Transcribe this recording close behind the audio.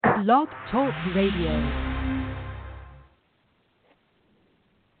Blog Talk Radio.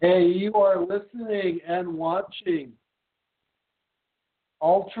 Hey, you are listening and watching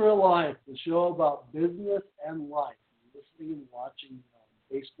Ultra Life, the show about business and life. You're listening and watching on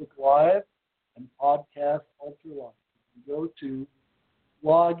Facebook Live and podcast Ultra Life. You can go to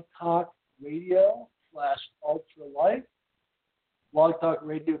blogtalkradio.com/ultralife,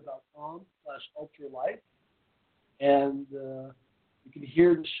 blogtalkradio.com/ultralife, and you can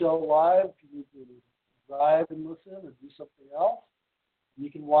hear the show live if you need to drive and listen or do something else.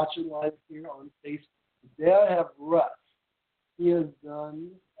 You can watch it live here on Facebook. Today I have Russ. He has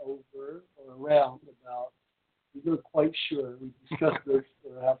done over or around about, he's not quite sure, we discussed this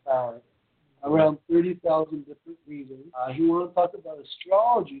for a half hour, around 30,000 different readings. He wanted to talk about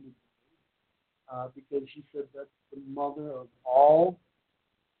astrology today because he said that's the mother of all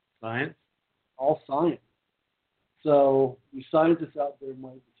science. All science. So you scientists out there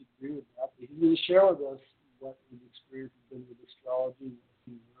might disagree with that, but he's going to share with us what his experience has been with astrology, what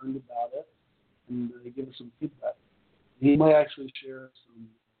he learned about it, and give us some feedback. He might actually share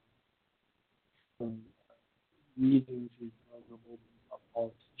some readings he's done about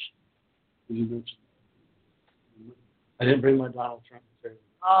politicians, as you mentioned. I didn't bring my Donald Trump material.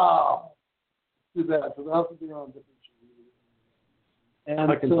 Oh, too bad. So that'll have to be on different shows.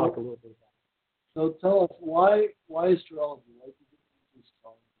 And I can talk a little bit about it. So tell us, why astrology? Why did you get into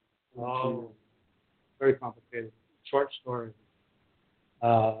astrology? Oh, very complicated. Short story.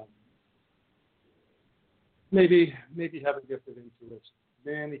 Maybe have a gift of intuition.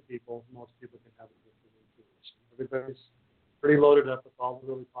 Most people can have a gift of intuition. Everybody's pretty loaded up with all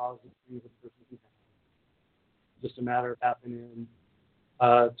the really positive things a person can have. Just a matter of tapping in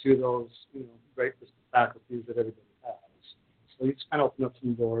to those, great faculties that everybody has. So you just kind of open up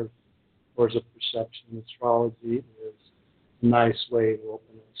some doors of perception. Astrology is a nice way to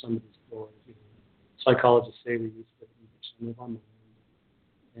open up some of these doors. Psychologists say we use 50% of our mind,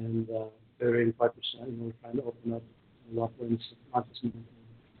 and the other 85%, we're trying to open up a lot of subconscious mind.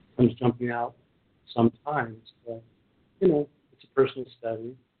 Comes jumping out sometimes, but it's a personal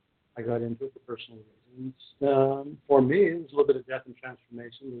study. I got into it for personal reasons. For me, it was a little bit of death and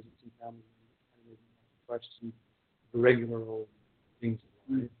transformation. Losing some family, kind of question the regular old things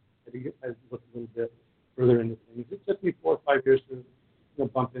in life. I looked a little bit further into things. It took me 4 or 5 years to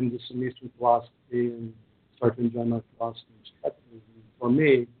bump into some Eastern philosophy and start to enjoy my philosophy and structures. And for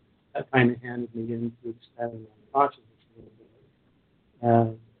me, that kind of handed me into expanding my consciousness a little bit.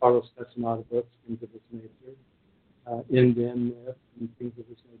 Carlos Castaneda books, things of this nature, Indian myth, and things of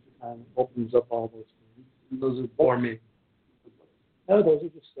this nature kind of opens up all those things. And those are for me. Those are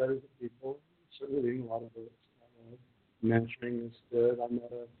just studies of people. Certainly reading a lot of books. Mentoring is good. I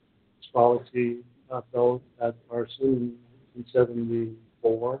met a astrology fellow at Carson in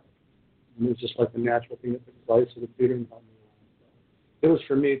 1974. And it was just like a natural thing that took place. So the tutoring taught me a lot. It was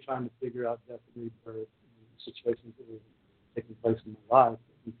for me trying to figure out death and rebirth situations that were taking place in my life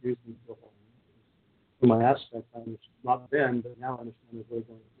that confused me so hard. From my aspect, I understood, not then, but now I understand I was really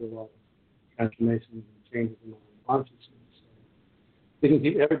going through a lot of transformations and changes in my own consciousness. So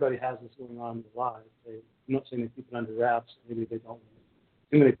everybody has this going on in their lives. I'm not saying they keep it under wraps. Maybe they don't.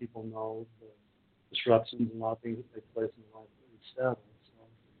 Too many people know the disruptions and a lot of things that take place in life that we settle. So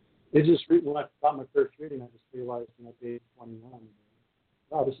it just, when I got my first reading, I just realized at the age of 21,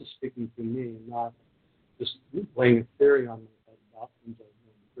 wow, this is speaking to me and not just laying a theory on my head about things I was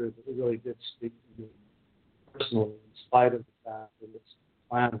going through, but it really did speak to me personally, in spite of the fact that it's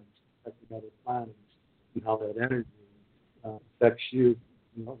planets affecting other planets and how that energy affects you,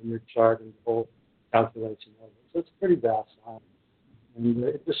 in your chart and the whole calculation of it. So it's a pretty vast science. And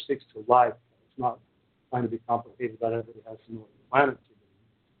it just speaks to life. It's not trying to be complicated about everybody has to know what the planets are doing.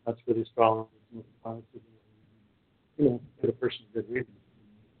 That's where the astrology is, what the planets are doing. Get a person a good reading.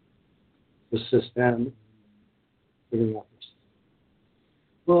 Assist them figuring out this.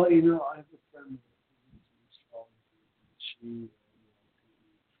 Well, I have a friend who's into astrology. She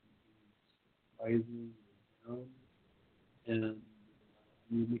rising and down. And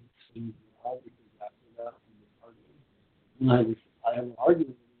we can see how because after that we were arguing. And I have an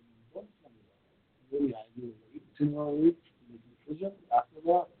argument with him. Really, I need to wait 2 more weeks to make a decision after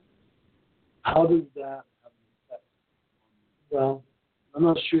that. How does that have an effect? Well, I'm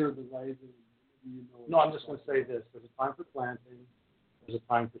not sure the rising. No, I'm just going to say this. There's a time for planting. There's a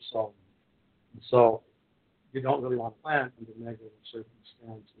time for sowing. And so you don't really want to plant under negative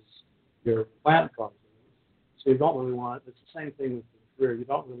circumstances. Your plant causes. So you don't really want, it's the same thing with your career. You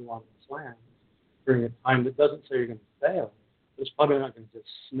don't really want to plan during a time that doesn't say you're going to fail. It's probably not going to just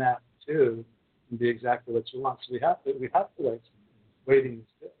snap to and be exactly what you want. So we have to wait. Waiting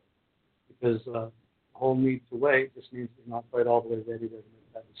is good. because the whole need to wait just means you're not quite all the way ready to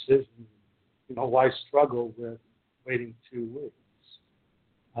make that decision. You know, why struggle with waiting 2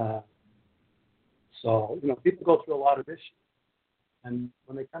 weeks? So, you know, people go through a lot of issues. And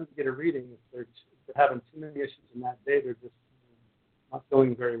when they come to get a reading, if they're having too many issues in that day, they're just not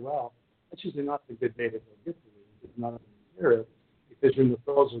feeling very well, that's usually not the good day to go get the reading. It's not going to hear it because you're in the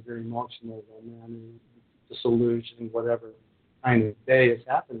throes of your emotional, romantic, disillusion, whatever kind of day is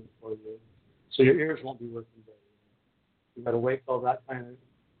happening for you. So your ears won't be working very well. You've got to wait till that kind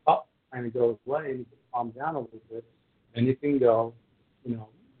of goes away and you can calm down a little bit, and you can go, you know,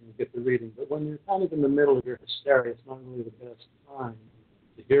 get the reading. But when you're kind of in the middle of your hysteria, it's not really the best time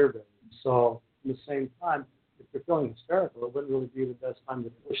to hear them. So at the same time, if you're feeling hysterical, it wouldn't really be the best time to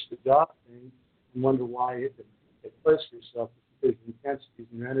push the job thing and wonder why it could take place for yourself, because your intensities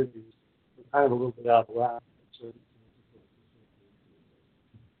and your energies are kind of a little bit out of whack.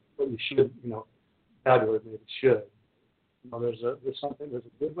 But you should, you know, bad word maybe should. You know, there's a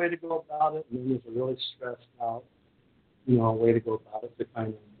good way to go about it, and then there's a really stressed out, you know, way to go about it to kind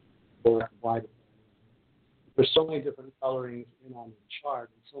of go and apply to things. There's so many different colorings in on your chart,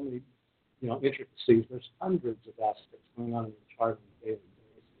 and so many, you know, intricacies. There's hundreds of aspects going on in your chart on a daily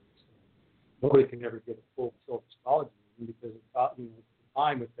basis. Nobody can ever get a full tilt astrology because you know, the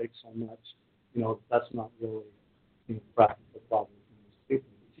time it takes so much. You know, that's not really, you know, practical problem for most people.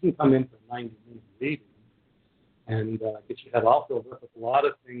 But you can come in for a 90-minute reading and get your head all filled up with a lot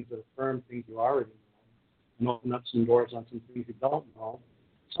of things that affirm things you already know, and open up some doors on some things you don't know.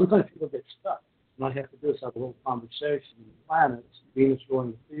 Sometimes people get stuck. And all you have to do is have a little conversation with the planets, Venus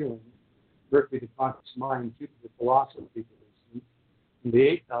ruling the feeling, Mercury the conscious mind, Jupiter the philosophy, and the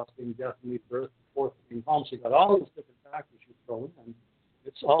 8th house being death and birth, the 4th being home. So you've got all these different factors you throw in.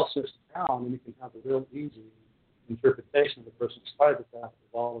 It's all sits down, and you can have a real easy interpretation of the person's chart after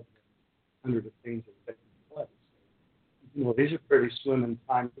all of the hundreds of things that are taking place. You know, these are pretty swimming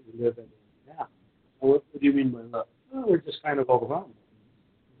times that we live in now. What do you mean by that? Well, we're just kind of overwhelmed.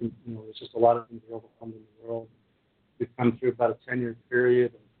 You know, there's just a lot of things that are overwhelmed in the world. We've come through about a 10-year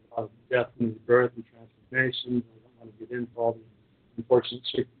period of death and rebirth and transformation. I don't want to get into all the unfortunate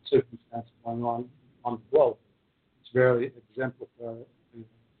circumstances going on the globe. It's very exemplary. It's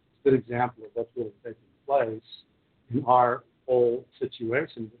a good example of what's really taking place in our whole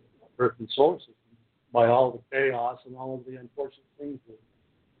situation, Earth and solar system, by all the chaos and all of the unfortunate things that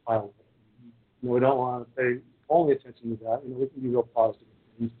pile up. You know, we don't want to pay only attention to that. You know, we can be real positive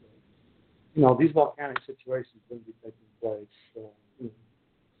things, but you know, these volcanic situations wouldn't be taking place. You know,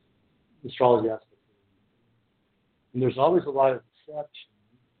 astrology aspect. And there's always a lot of deception.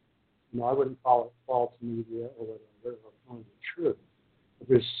 You know, I wouldn't call it false media or whatever, or telling the truth. But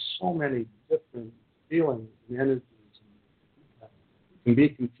there's so many different feelings and energies, and it can be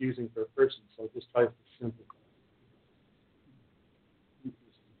confusing for a person. So it just tries to simplify.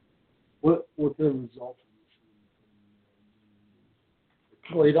 What the result of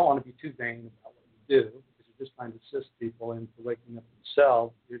this? Well, you don't want to be too vain about what you do, because you're just trying to assist people into waking up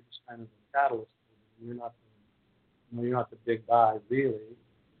themselves. You're just kind of a catalyst. You're not the big guy, really.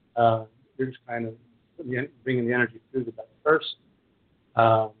 You're just kind of bringing the energy through to that person.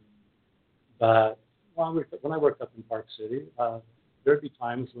 But when I worked up in Park City, there'd be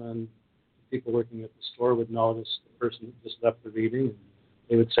times when people working at the store would notice the person that just left the reading, and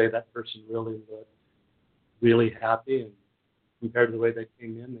they would say that person really looked really happy, and compared to the way they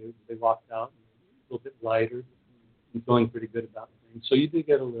came in, they walked out a little bit lighter and feeling pretty good about things. So you do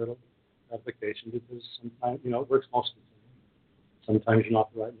get a little application, because sometimes, you know, it works most of the time. Sometimes you're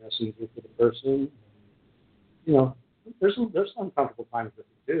not the right messenger for the person. You know, there's uncomfortable times with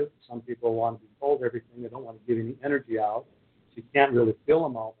it too. Some people want to be told everything. They don't want to give any energy out. So you can't really feel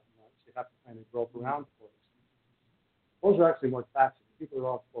them all that much. You have to kind of grope around for it. Those are actually more taxing. People are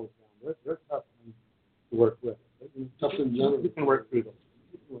all closed down. They're tough to work with. Tough in general. You can work through those.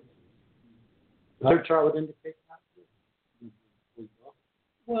 Does their chart would indicate that?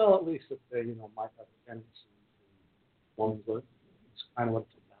 Well, at least if they, you know, might have a tendency to want to. It's kind of what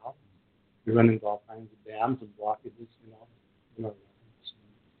it's about. You run into all kinds of dams and blockages, you know.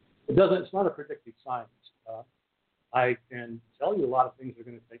 It doesn't. It's not a predictive science. I can tell you a lot of things are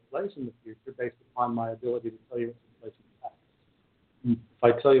going to take place in the future based upon my ability to tell you what took place in the past. If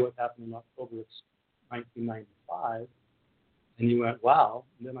I tell you what happened in October of 1995, and you went, wow,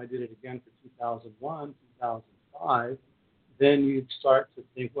 and then I did it again for 2001, 2005, then you'd start to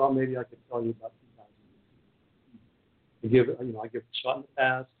think, well, maybe I could tell you about 2000. I give it a shot in the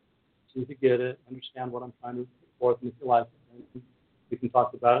past, see if you get it, understand what I'm trying to put forth, and if you like it, we can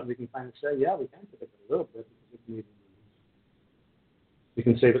talk about it, and we can kind of say, yeah, we can pick it a little bit, because we can even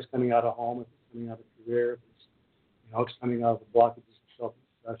You can say if it's coming out of home, if it's coming out of career, if it's, it's coming out of the blockages of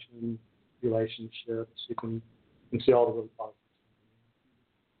self-expression, relationships. You can see all the really positive.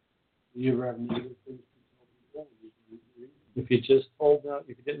 Do you ever have negative things to tell people? If you just told them,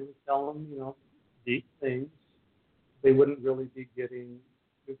 if you didn't really tell them, deep things, they wouldn't really be getting,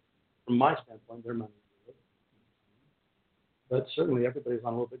 from my standpoint, their money. But certainly everybody's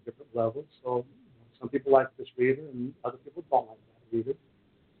on a little bit different levels. So some people like this reader and other people don't like that reader.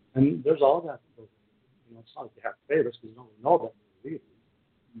 And there's all that. It's not like you have favorites because you don't really know that many readers.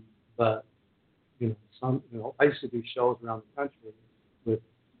 But, I used to do shows around the country with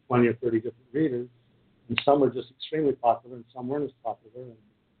 20 or 30 different readers. And some were just extremely popular and some weren't as popular.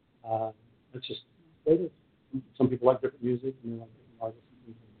 And it's just, some people like different music and they like different artists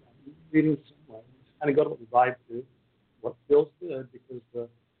and things like that. Reading the same way. You just kind of go to what you vibe to. What feels good, because the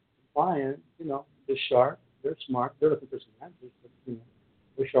client, is sharp, they're smart, they're looking for some answers, but,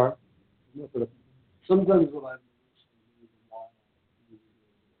 they're sharp. Sometimes what I've noticed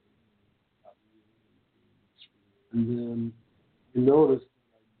and then you notice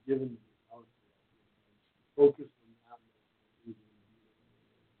that I've given the out there, focused on that,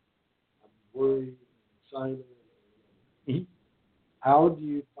 I'm worried, I'm excited. Mm-hmm. How do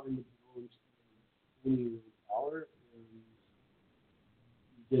you find the balance between winning the power and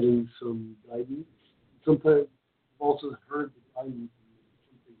getting some guidance? Sometimes I've also heard the guidance and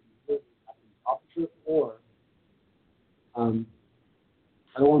something completely happens opposite, or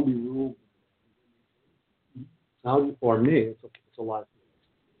I don't want to be ruled. So how do you, for me, it's a life.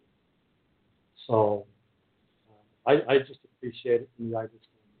 So I just appreciate it from the idea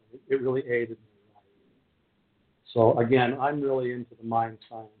standpoint. It really aided me. So again, I'm really into the mind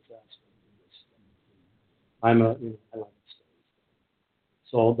science aspect of this stuff. I like to study.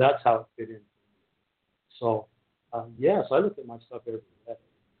 So that's how it fit in. So yes, I look at my stuff every day.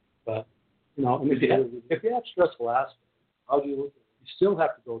 But and if you have stressful aspects, how do you look at it? You still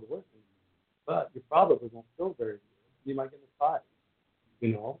have to go to work, but you probably won't feel very good. You might get a fight,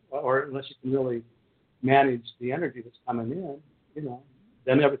 or unless you can really manage the energy that's coming in,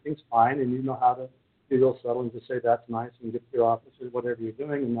 then everything's fine, and you know how to be real subtle and just say that's nice and get to your office or whatever you're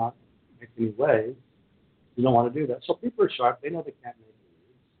doing and not make any waves. You don't want to do that. So people are sharp. They know they can't make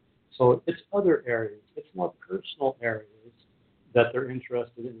waves. So it's other areas. It's more personal areas that they're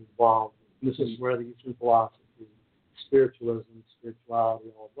interested in, involved in. This is where the Eastern philosophy, spiritualism,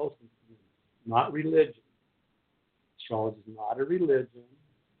 spirituality, all of those things come in. Not religion. Astrology is not a religion.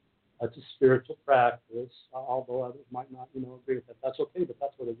 That's a spiritual practice, although others might not, agree with that. That's okay, but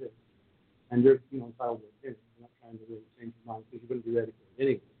that's what it is. And you're, entitled to opinion. You're not trying to really change your mind because you wouldn't be ready for it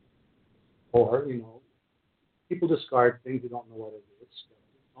anyway. Or, people discard things, they don't know what it is,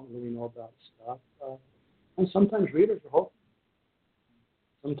 don't really know about stuff. And sometimes readers are hopeful.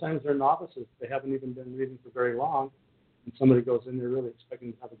 Sometimes they're novices. They haven't even been reading for very long. And somebody goes in there really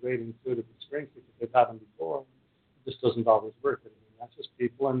expecting to have a great intuitive experience because they've had them before. It just doesn't always work. That's just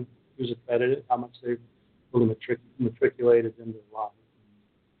people, and who's accredited, how much they've really matriculated in their life.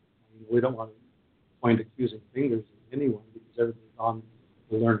 We don't want to point accusing fingers at anyone because everybody's on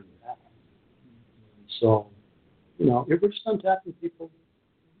the learning path. So, if we're just untapping people,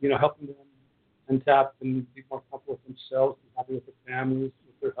 helping them untap and be more comfortable with themselves, be happy with their families,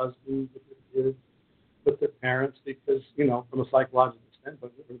 with their husbands, with their kids, with their parents, because, from a psychological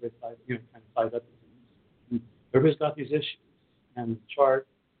standpoint, everybody's kind of tied up with things. Everybody's got these issues, and the chart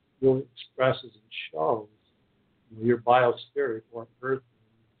really expresses and shows your biospirit or earth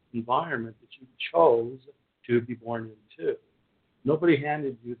environment that you chose to be born into. Nobody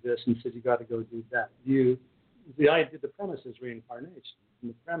handed you this and said you got to go do that. The premise is reincarnation, and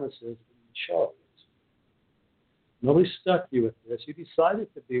the premise is that you chose. Nobody stuck you with this. You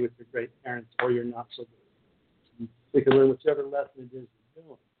decided to be with your great parents or you're not so good. You can learn whichever lesson it is you're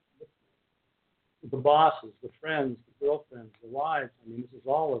doing. The bosses, the friends, the girlfriends, the wives. This is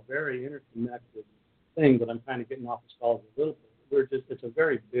all a very interconnected thing, but I'm kind of getting off astrology a little bit. It's a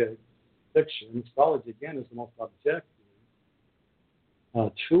very big picture. And astrology, again, is the most objective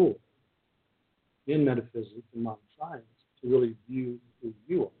tool in metaphysics and modern science to really view who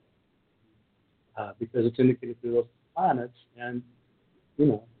you are. Because it's indicated through those planets. And,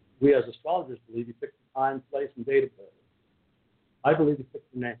 we as astrologers believe you pick the time, place, and date of birth. I believe you pick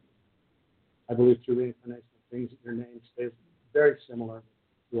your name. I believe through reincarnation things that your name stays very similar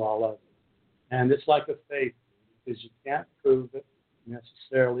to all others. And it's like a faith, because you can't prove it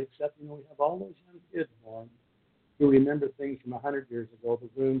necessarily, except, we have all those young kids born who remember things from 100 years ago, the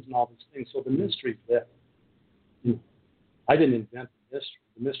runes and all these things. So the mystery's there. I didn't invent the mystery.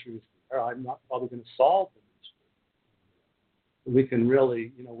 The mystery was there. I'm not probably going to solve the mystery. we can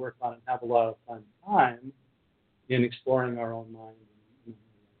really, work on it and have a lot of fun time in exploring our own mind.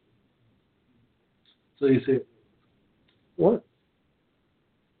 So you say, What?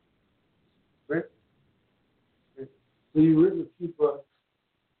 Great. So you've written a few books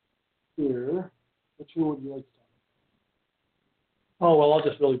here. Which one would you like to talk about? Oh, well, I'll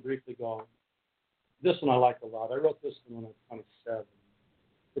just really briefly go. This one I like a lot. I wrote this one when I was 27.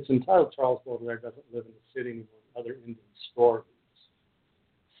 It's entitled Charles Baudelaire Doesn't Live in the City Anymore, Other Indian Stories.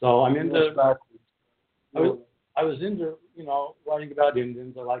 So I'm into, I was into, writing about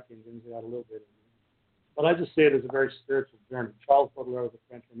Indians. I like Indians. I got a little bit of it. But I just see it as a very spiritual journey. Charles Baudelaire was a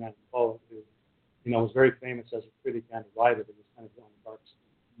French romantic poet who, was very famous as a critic and a writer, but was kind of on the dark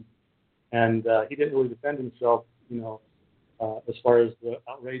side. And he didn't really defend himself, as far as the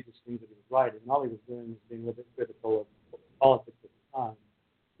outrageous things that he was writing. And all he was doing was being a little bit critical of politics at the time.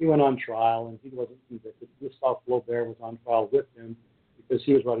 He went on trial, and he wasn't convicted. Gustave Flaubert was on trial with him because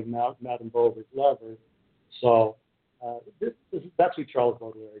he was writing Madame Bovary's Lover. So that's who Charles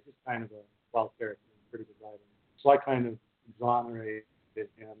Baudelaire is. He's kind of a wild character, and a pretty good writer. So I kind of exonerated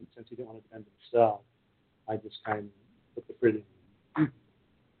him since he didn't want to defend himself. I just kind of put the pretty in.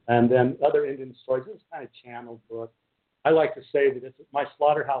 And then other Indian stories. This is kind of channeled book. I like to say that it's my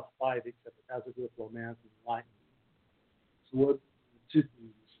Slaughterhouse Five, except it has to do with romance and life. So what? Two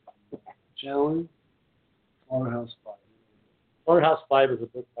things. Channeling. Slaughterhouse Five. Slaughterhouse Five is a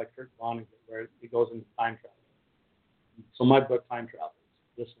book by Kurt Vonnegut where he goes into time travel. So my book, Time Travel,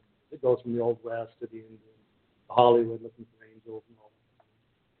 this one. It goes from the Old West to the Indian, to Hollywood, looking for angels and all that.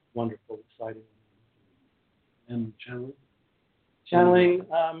 Wonderful, exciting. And channeling. Channeling.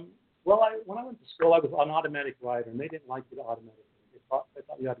 When I went to school, I was an automatic writer, and they didn't like you to automatically. They thought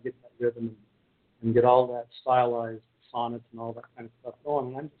you had to get that rhythm and get all that stylized sonnets and all that kind of stuff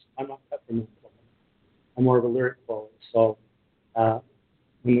going. And I'm not cut from that. I'm more of a lyric poet. So when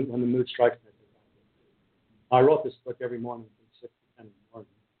the mood strikes me, I wrote this book every morning from 6 to 10 in the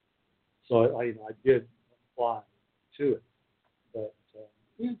morning. So I did apply to it. But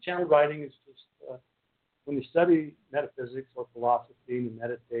channel writing is just when you study metaphysics or philosophy and you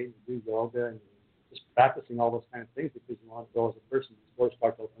meditate and you do yoga and you're just practicing all those kind of things because you want to grow as a person, doors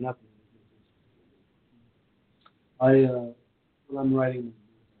start to open up. When I'm writing,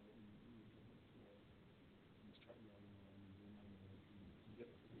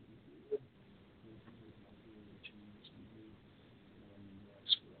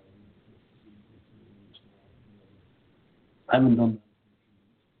 I haven't done that.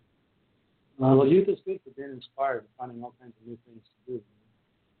 Well, youth is good for being inspired and finding all kinds of new things to do.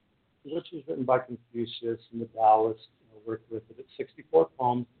 This was written by Confucius and the Taoists worked with it. It's 64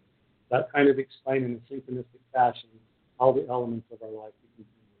 poems that kind of explain in a synchronistic fashion all the elements of our life.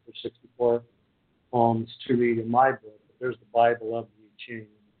 There's 64 poems to read in my book, but there's the Bible of the I Ching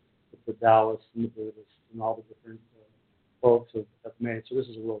with the Taoists and the Buddhists and all the different folks have made. So this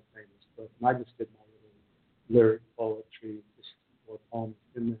is a world famous book. And I just did my little lyric poetry, 64 poems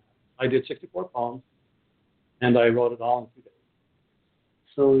in there. I did 64 poems, and I wrote it all in 2 days.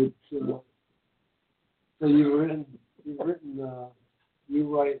 So it's so you write in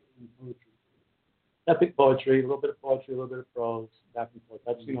poetry. Epic poetry, a little bit of poetry, a little bit of prose, back and forth.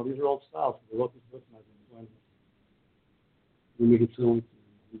 That's these are old styles. They wrote this book, and I've been enjoying it. You make it sound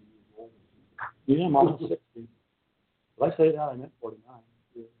like Yeah, I'm almost 60. Did I say that? I meant 49.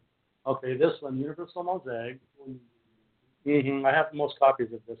 Yeah. Okay, this one, Universal Mosaic. I have the most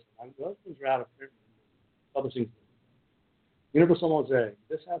copies of this one. Those things are out of print. Publishing. Universal Mosaic.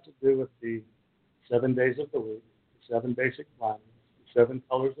 This has to do with the 7 days of the week, the 7 basic planets, the 7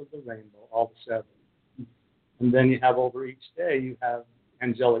 colors of the rainbow, all the 7. And then you have over each day, you have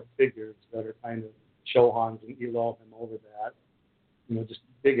angelic figures that are kind of Shohans and Elohim over that. Just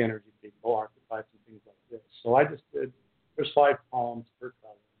big energy people, archetypes and things like this. So I just did, there's 5 poems per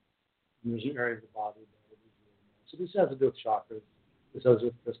color. And there's an area of the body. So this has to do with chakras. This has to do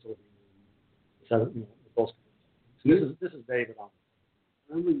with crystal healing. This has with those kinds of things. So this is David on.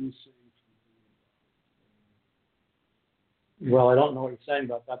 Remember you saying something? Well, I don't know what you're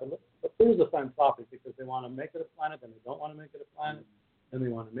saying about that, but this is a fun topic because they want to make it a planet, then they don't want to make it a planet, then they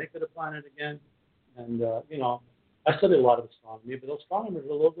want to make it a planet again. And I study a lot of astronomy, but astronomers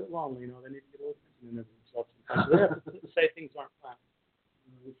are a little bit lonely. They need to get a little attention into themselves. So they have to say things aren't planets.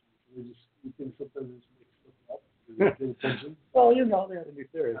 You think something is mixed up? Attention. Well, they have to be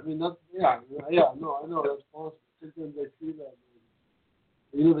serious. I mean, no, I know that's possible. Sometimes I see that.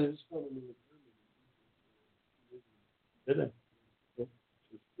 They just found a new experiment. Did they? Yeah.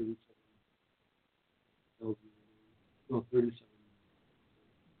 37.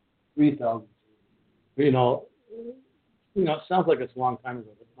 3,000. it sounds like it's a long time ago,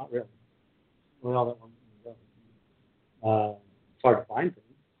 but not really. Well, all that long time ago. It's hard to find things.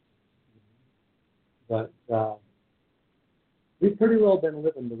 But we've pretty well been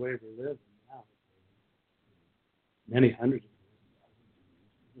living the way we're living now. Many hundreds of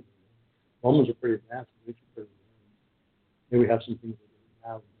years. Romans are pretty advanced. Greeks are pretty advanced. Maybe we have some things that we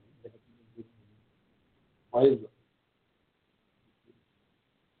have. Why is it?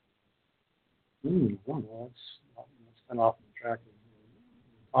 I don't know. That's kind of off the track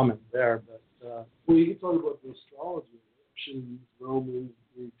of comment there, but well, you can talk about the astrology. Egyptians, Romans,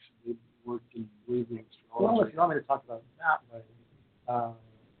 Greeks, they worked in believing astrology. Well, if you want me to talk about it that way,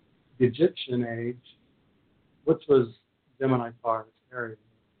 the Egyptian age, which was Gemini, Taurus, Aries,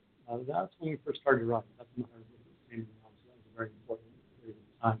 that's when we first started writing. That's when our came around. So that was a very important period of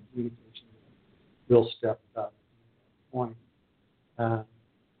time. Communication was a real step at that point.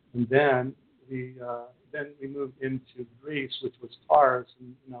 And then we moved into Greece, which was Taurus,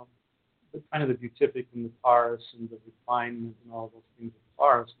 and kind of the beatific and the Taurus and the refinement and all those things of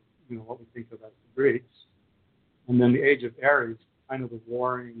Taurus, what we think of as the Greeks. And then the age of Aries, kind of the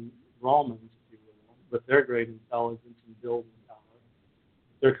warring Romans, if you will, with their great intelligence and building power.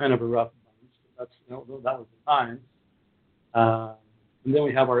 They're kind of a rough bunch, but that was the time. And then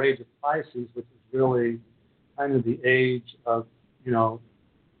we have our age of Pisces, which is really kind of the age of,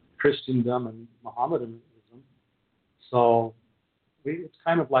 Christendom and Mohammedanism. So it's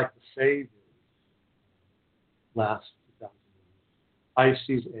kind of like the Savior last 2,000 years.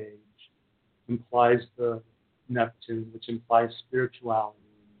 Pisces age implies the Neptune, which implies spirituality,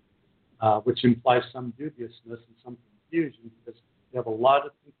 which implies some dubiousness and some confusion, because you have a lot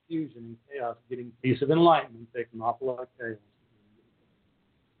of confusion and chaos. Getting peace of enlightenment takes an awful lot of chaos.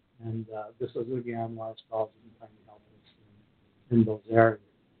 And this is again why astrology can kind of help us in those areas.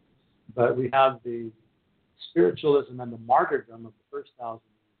 But we have the spiritualism and the martyrdom of the first 1,000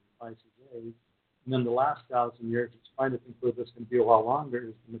 years of Pisces age, and then the last 1,000 years, it's trying to conclude this can be a while longer,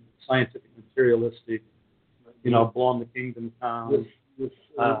 is the scientific, materialistic, blowing the kingdom down,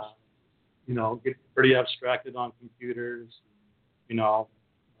 get pretty abstracted on computers, more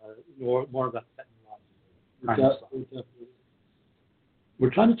of that technological kind of stuff. We're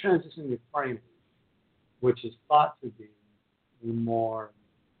trying to transition to Aquarian, which is thought to be a more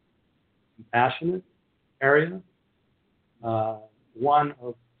compassionate area, one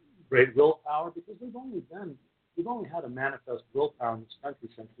of great willpower, because we've only had a manifest willpower in this country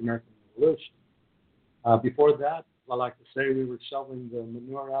since the American Revolution. Before that, I like to say we were shoveling the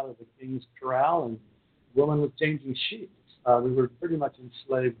manure out of the king's corral, and women was changing sheets. We were pretty much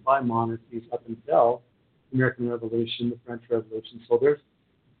enslaved by monarchies up until the American Revolution, the French Revolution. So there's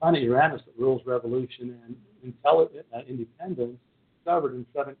planet Uranus that rules revolution and independence discovered in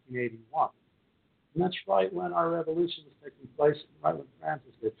 1781. And that's right when our revolution was taking place, right when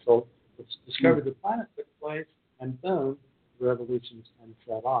Francis did. So the discovery of the planet took place, and boom, the revolution was kind of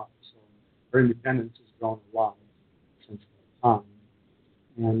set off. So our independence has grown a lot since that time.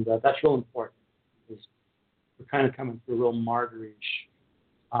 And that's real important, because we're kind of coming through a real martyrish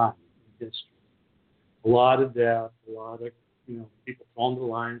time in history. A lot of death, a lot of people thrown to the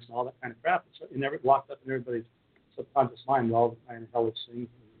lions and all that kind of crap. So it never locked up in everybody's subconscious mind, all the kind of hellish things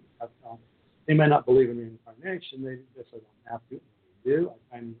that we have. They may not believe in reincarnation. They just don't have to. They do.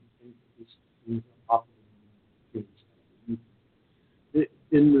 I kind of think that these things are popular in humans.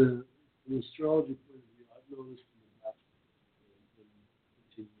 In the astrology point of view, I've noticed in the past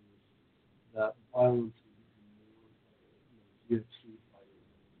 15 years that violence is more UFC fighting.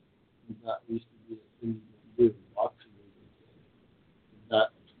 That used to be a thing you do. Boxing is that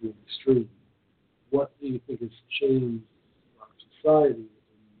to an extreme. What do you think has changed in our society?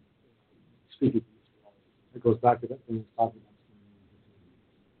 Speaking of astrology, it goes back to that thing we was talking about.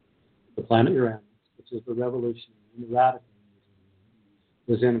 The planet Uranus, which is the revolutionary and the radical,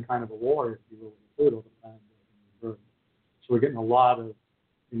 was in kind of a war, if you will, with Pluto, the planet of the birth. So we're getting a lot of,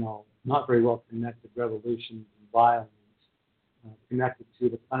 not very well connected revolutions and violence connected to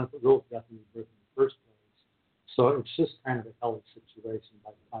the planet that rules death and rebirth in the first place. So it's just kind of a hellish situation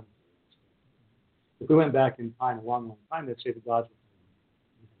by the time. If we went back in time, a long, long time, they'd say the gods were.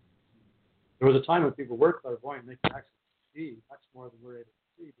 There was a time when people were clairvoyant, and they could actually see much more than we're able to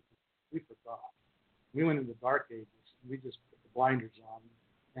see, because we forgot. We went into the dark ages, and we just put the blinders on,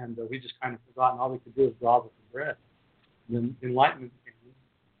 and we just kind of forgot, and all we could do was grovel for bread. And then enlightenment came,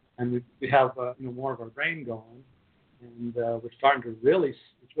 and we have more of our brain going, and we're starting to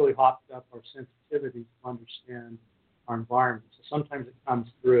it's really hopped up our sensitivity to understand our environment. So sometimes it comes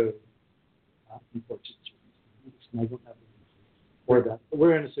through, unfortunately, I don't have or that. But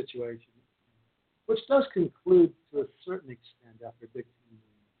we're in a situation. which does conclude to a certain extent after Big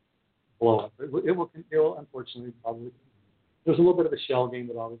blow up. It will unfortunately probably. There's a little bit of a shell game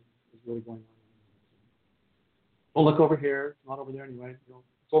that always is really going on. Well, look over here. It's not over there anyway. You know,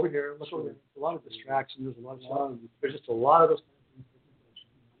 it's over here. Look over there. There's a lot of distraction. There's a lot of shell. There's just a lot of those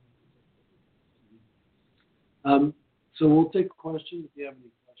kind of things. So we'll take questions if you have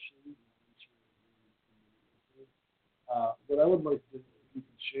any questions. What I would like to, if you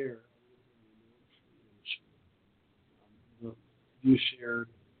could share, you shared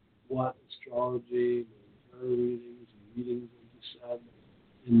what astrology, tarot readings, like you said,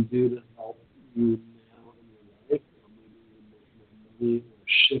 can do to help you now in your life, or maybe even make more money, or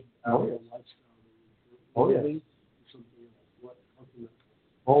shift out your lifestyle that you're living, something like what? How can that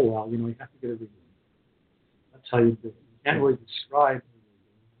help? Oh well, you know, you have to get a reading. That's how you do it. You can't really describe.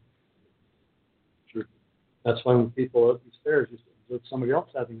 Sure. That's why when people at these fairs, with somebody else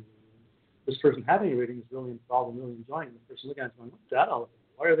having a reading, this person having a reading is really involved and really enjoying it. The person looking at it is going, what's that all about?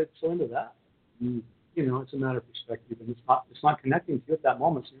 Why are they so into that? You know, it's a matter of perspective, and it's not connecting to you at that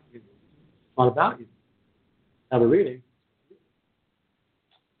moment. So it's not about you. Have a reading.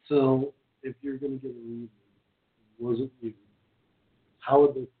 So if you're going to get a reading, it wasn't you, how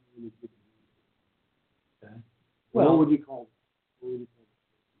would they feel to get a reading? Okay. Well, what would you call it? What would you call it?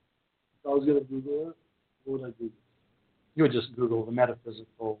 If I was going to Google it, what would I Google? You would just Google the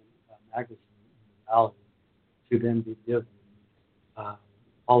metaphysical magazine in reality to then be given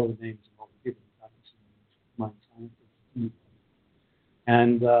all of the names of all the people that mind scientists.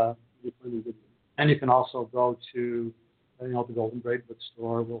 And you can also go to the Golden Braid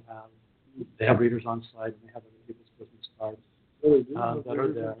bookstore. They have readers on site, and they have other people's business cards that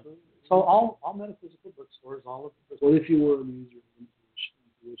are there. So all metaphysical bookstores, all of the. What if you were to use your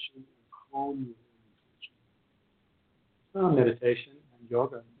intuition and calm your intuition? Meditation and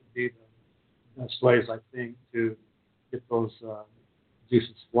yoga would be the best ways, I think, to get those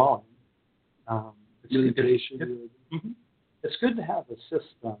juices flowing. Meditation. It's good to have a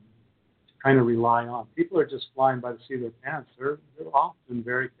system to kind of rely on. People are just flying by the seat of their pants. They're often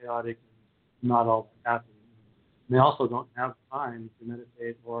very chaotic and not all that happy. And they also don't have time to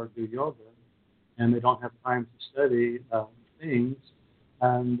meditate or do yoga, and they don't have time to study things,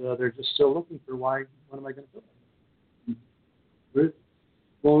 and they're just still looking for when am I going to do it? Good.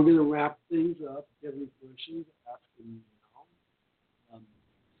 Well, we're going to wrap things up. If you have any questions, ask them now.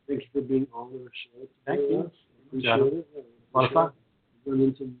 Thank you for being on our show today. Thank you. Appreciate it. A lot of fun. We've run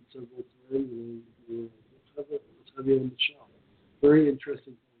into several times, and let's have you on the show. Very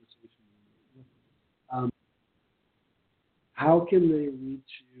interesting conversation. How can they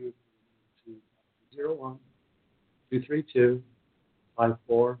reach you?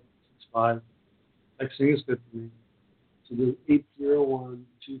 01-232-5465. Texting is good for me. So there's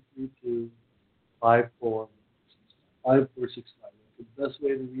 801-232-5465. That's the best way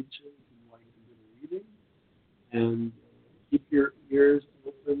to reach it if you want to get a reading. And keep your ears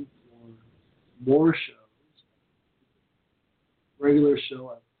open for more shows. Regular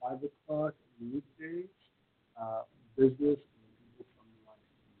show at 5 o'clock on weekdays. Business and people from life.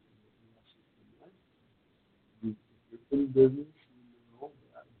 If you're in business, you know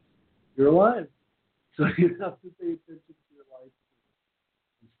that you're alive. So you have to pay attention to your life.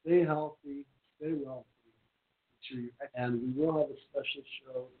 And stay healthy, stay wealthy. And we will have a special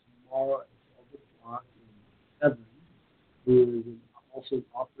show tomorrow at 12 o'clock in Heaven, who is also an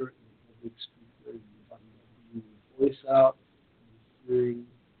author and a public speaker. You're talking about getting your voice out, hearing,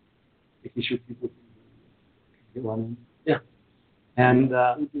 making sure people can Get one in. Yeah. And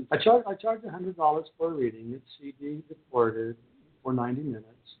I charge $100 for a reading. It's CD recorded for 90 minutes.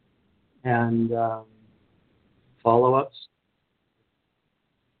 And follow-ups.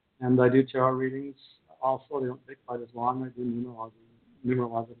 And I do tarot readings also. They don't take quite as long. I do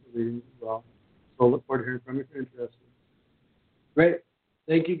numerological readings as well. So look forward to hearing from you if you're interested. Great.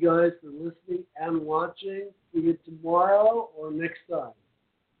 Thank you guys for listening and watching. See you tomorrow or next time.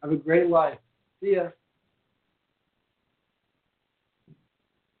 Have a great life. See ya.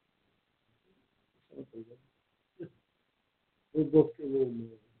 We'll both get a little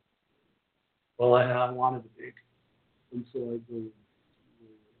more. Well, I wanted to be. And so I go.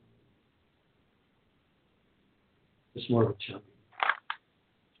 Just more of a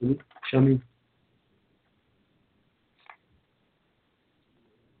chummy. Chummy?